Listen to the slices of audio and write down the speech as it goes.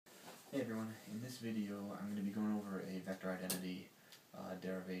Hey everyone, in this video I'm going to be going over a vector identity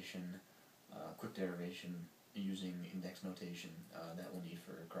derivation, quick derivation using index notation that we'll need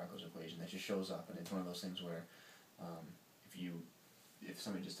for Crocco's equation. That just shows up, and it's one of those things where if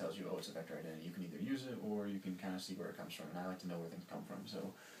somebody just tells you, oh, it's a vector identity, you can either use it or you can kind of see where it comes from, and I like to know where things come from.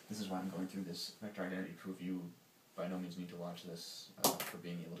 So this is why I'm going through this vector identity proof. You by no means need to watch this for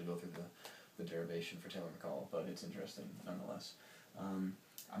being able to go through the derivation for Taylor-Maccoll, but it's interesting nonetheless.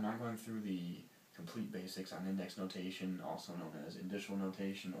 I'm not going through the complete basics on index notation, also known as indicial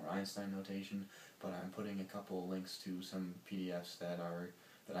notation or Einstein notation, but I'm putting a couple links to some PDFs that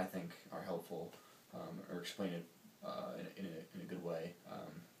I think are helpful or explain it in a good way.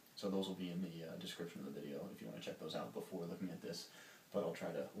 So those will be in the description of the video if you want to check those out before looking at this. But I'll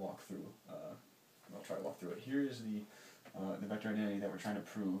try to walk through. It. Here is the vector identity that we're trying to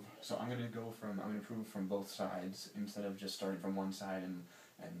prove. So I'm going to prove from both sides instead of just starting from one side and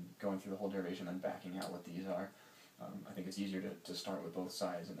going through the whole derivation and then backing out what these are. I think it's easier to start with both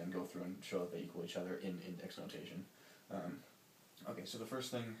sides and then go through and show that they equal each other in index notation. Okay, so the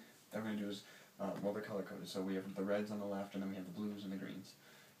first thing that we're going to do is, well, they're color coded. So we have the reds on the left, and then we have the blues and the greens.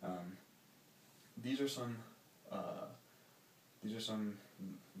 These are some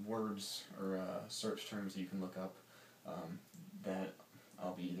words or search terms that you can look up that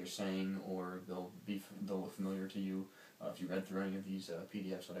I'll be either saying or they'll look familiar to you if you read through any of these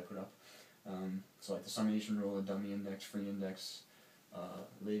PDFs that I put up. So like the summation rule, the dummy index, free index,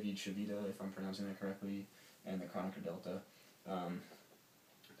 Levi-Civita, if I'm pronouncing that correctly, and the Crocco delta.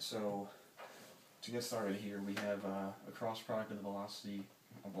 So to get started here, we have a cross product of the velocity,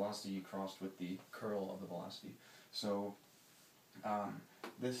 a velocity crossed with the curl of the velocity. So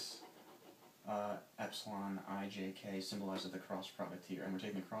this epsilon ijk symbolizes the cross product here, and we're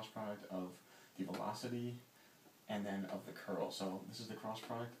taking the cross product of the velocity and then of the curl. So this is the cross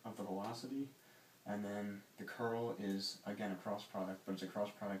product of the velocity, and then the curl is again a cross product, but it's a cross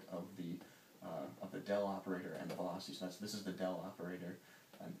product of the del operator and the velocity. So this is the del operator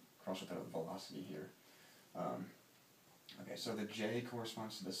and cross with the velocity here. Okay, so the j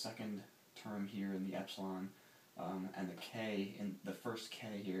corresponds to the second term here in the epsilon, and the k in the first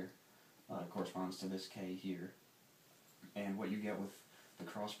k here corresponds to this k here. And what you get with the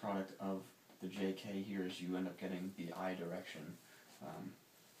cross product of the jk here is you end up getting the I direction.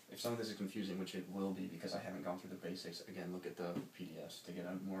 If some of this is confusing, which it will be because I haven't gone through the basics, again, look at the PDFs to get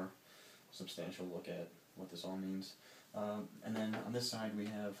a more substantial look at what this all means. And then on this side we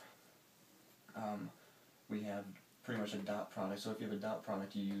have pretty much a dot product. So if you have a dot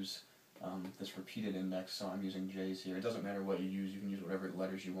product, you use this repeated index, so I'm using j's here. It doesn't matter what you can use whatever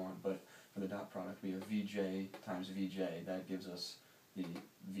letters you want, but for the dot product we have vj times vj, that gives us the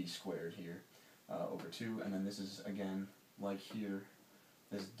v squared here over 2, and then this is again, like here,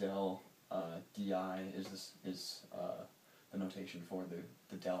 this del di is the notation for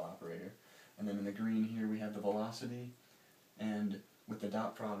the del operator. And then in the green here we have the velocity, and with the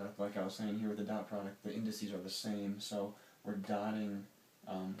dot product, like I was saying here with the dot product, the indices are the same, so we're dotting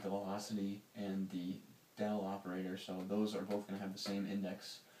the velocity and the del operator, so those are both going to have the same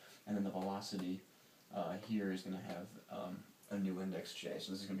index, and then the velocity here is going to have a new index j,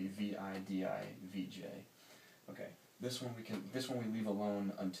 so this is going to be vi di vj. Okay, this one we leave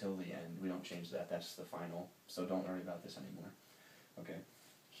alone until the end. We don't change that. That's the final, so don't worry about this anymore. Okay,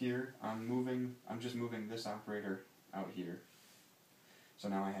 here I'm just moving this operator out here. So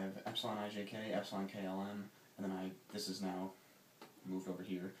now I have epsilon ijk, epsilon klm, and then this is now moved over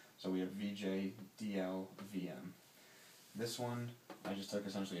here. So we have vj dl vm. This one I just took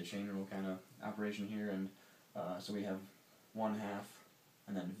essentially a chain rule kind of operation here, and so we have 1/2,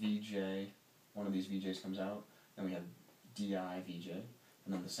 and then vj, one of these vj's comes out, then we have di vj,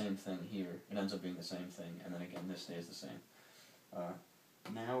 and then the same thing here. It ends up being the same thing, and then again this stays the same.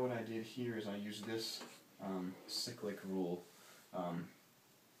 Now what I did here is I used this cyclic rule.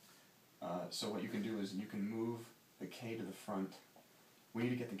 So what you can do is you can move the k to the front. We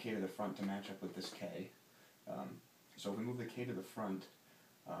need to get the k to the front to match up with this k. So if we move the k to the front,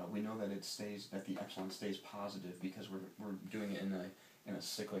 we know that that the epsilon stays positive because we're doing it in a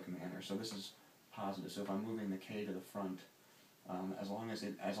cyclic manner. So this is positive. So if I'm moving the k to the front, as long as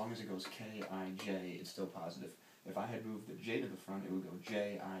it goes k I j, it's still positive. If I had moved the j to the front, it would go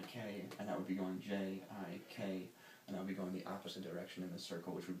j I k, and that would be going j I k, and that would be going the opposite direction in the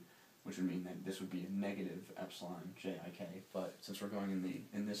circle, which would mean that this would be a negative epsilon j I k. But since we're going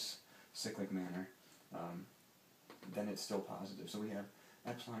in this cyclic manner, then it's still positive. So we have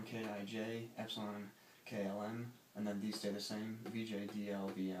epsilon k I j, epsilon klm, and then these stay the same, vj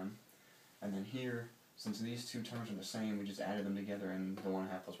dl vm. And then here, since these two terms are the same, we just added them together, and the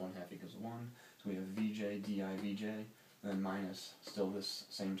 1/2 plus 1/2 equals 1. So we have Vj di Vj, and then minus still this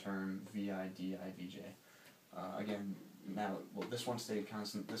same term Vi di Vj. Again, now, well, this one stayed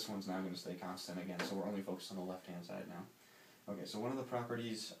constant, this one's now going to stay constant again, so we're only focused on the left-hand side now. Okay, so one of the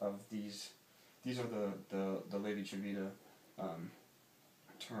properties of these are the Levi-Civita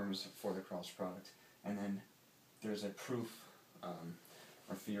terms for the cross product, and then there's a proof,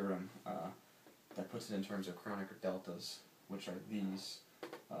 or theorem, that puts it in terms of Kronecker deltas, which are these,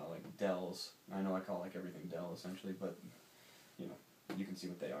 like dels. I know I call like everything del essentially, but you know, you can see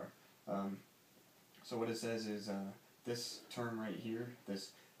what they are. So what it says is this term right here,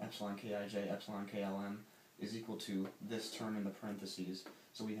 this epsilon kij, epsilon klm, is equal to this term in the parentheses.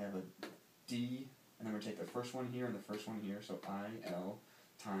 So we have a d, and then we take the first one here and the first one here, so IL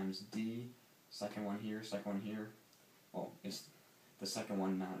times d, second one here, well, it's the second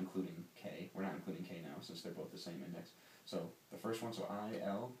one not including k. We're not including k now since they're both the same index. So the first one, so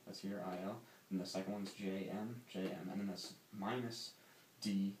IL, that's here, IL, and the second one's JM, and then that's minus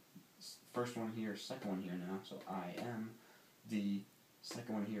d, first one here, second one here now, so IM, d,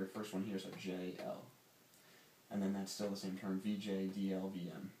 second one here, first one here, so JL. And then that's still the same term, VJ, DL,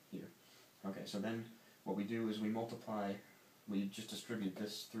 VM here. Okay, so then what we do is we multiply, we just distribute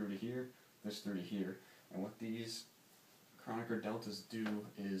this through to here, this through to here, and what these Kronecker deltas do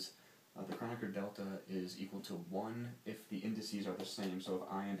is, the Kronecker delta is equal to 1 if the indices are the same, so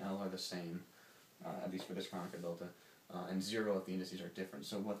if I and L are the same, at least for this Kronecker delta, and 0 if the indices are different.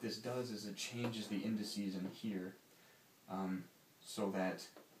 So what this does is it changes the indices in here, so that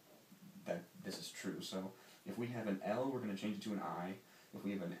this is true. So if we have an L, we're going to change it to an I. If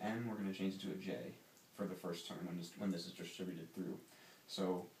we have an M, we're going to change it to a J for the first term when this is distributed through.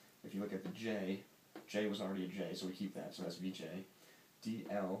 So if you look at the J was already a J, so we keep that, so that's Vj.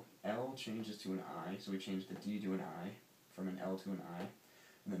 DL, L changes to an I, so we change the D to an I, from an L to an I,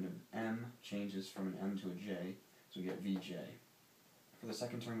 and then the M changes from an M to a J, so we get Vj. For the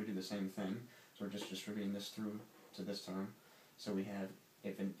second term we do the same thing, so we're just distributing this through to this term. So we have,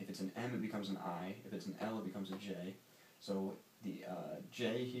 if it's an M it becomes an I, if it's an L it becomes a J. So the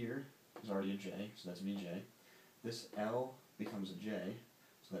J here is already a J, so that's Vj. This L becomes a J,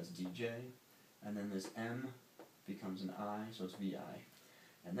 so that's Dj. And then this M becomes an I, so it's Vi.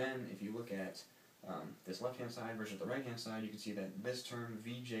 And then if you look at this left-hand side versus the right-hand side, you can see that this term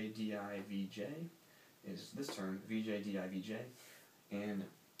Vj di Vj is this term Vj di Vj, and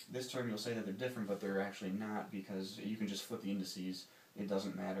this term you'll say that they're different, but they're actually not, because you can just flip the indices. It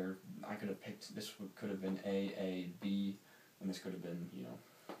doesn't matter. I could have picked, this could have been A, B, and this could have been, you know,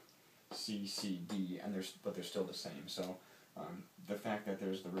 C, D, and but they're still the same. So the fact that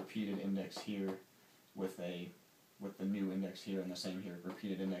there's the repeated index here with the new index here, and the same here,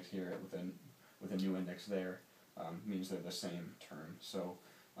 repeated index here with a new index there, means they're the same term. So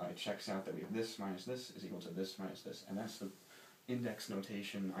it checks out that we have this minus this is equal to this minus this, and that's the index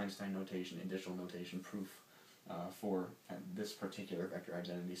notation, Einstein notation, additional notation proof for this particular vector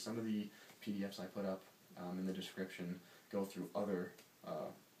identity. Some of the PDFs I put up in the description go through other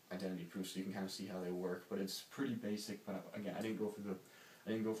identity proofs, so you can kind of see how they work. But it's pretty basic. But again, I didn't go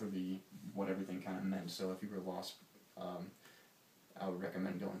through the what everything kind of meant. So if you were lost, I would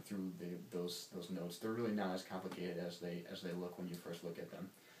recommend going through those notes. They're really not as complicated as they look when you first look at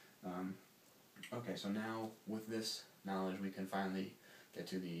them. Okay, so now with this knowledge, we can finally get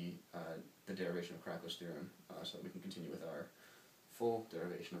to the derivation of Crocco's theorem, so that we can continue with our full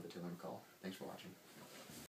derivation of the Taylor-Maccoll. Thanks for watching.